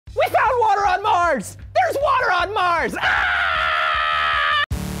Mars! There's water on Mars! Ah!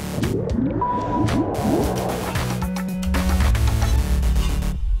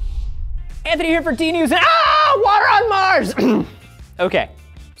 Anthony here for DNews, and water on Mars! Okay,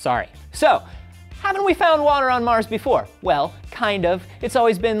 sorry. So, haven't we found water on Mars before? Well, kind of. It's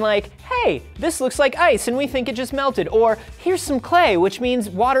always been like, hey, this looks like ice and we think it just melted. Or here's some clay, which means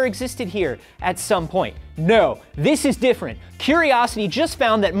water existed here at some point. No, this is different. Curiosity just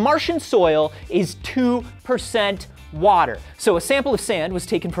found that Martian soil is 2% water. So a sample of sand was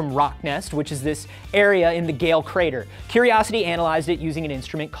taken from Rock Nest, which is this area in the Gale crater. Curiosity analyzed it using an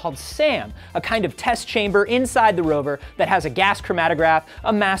instrument called SAM, a kind of test chamber inside the rover that has a gas chromatograph,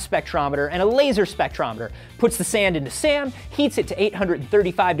 a mass spectrometer, and a laser spectrometer. Puts the sand into SAM, heats it to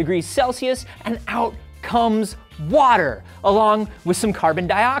 835 degrees Celsius, and out comes water, along with some carbon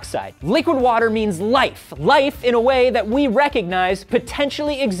dioxide. Liquid water means life. Life in a way that we recognize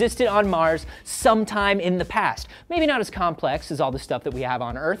potentially existed on Mars sometime in the past. Maybe not as complex as all the stuff that we have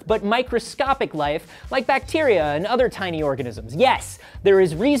on Earth, but microscopic life like bacteria and other tiny organisms. Yes, there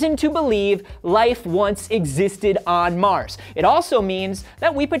is reason to believe life once existed on Mars. It also means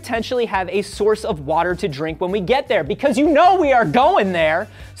that we potentially have a source of water to drink when we get there, because you know we are going there.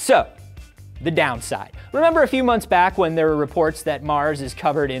 So, the downside. Remember a few months back when there were reports that Mars is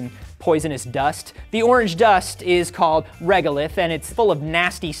covered in poisonous dust? The orange dust is called regolith, and it's full of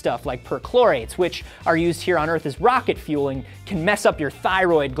nasty stuff like perchlorates, which are used here on Earth as rocket fuel and can mess up your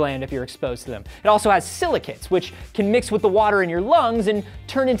thyroid gland if you're exposed to them. It also has silicates, which can mix with the water in your lungs and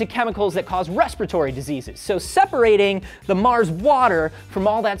turn into chemicals that cause respiratory diseases. So separating the Mars water from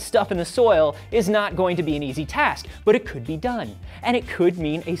all that stuff in the soil is not going to be an easy task, but it could be done. And it could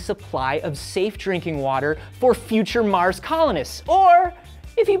mean a supply of safe drinking water for future Mars colonists. Or,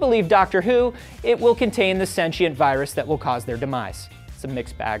 if you believe Doctor Who, it will contain the sentient virus that will cause their demise. It's a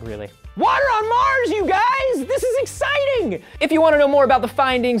mixed bag, really. Water on Mars, you guys! This is exciting! If you want to know more about the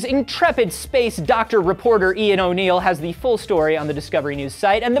findings, intrepid space doctor reporter Ian O'Neill has the full story on the Discovery News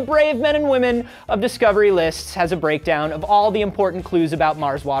site, and the brave men and women of Discovery Lists has a breakdown of all the important clues about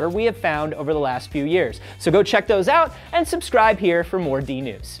Mars water we have found over the last few years. So go check those out and subscribe here for more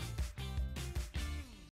DNews.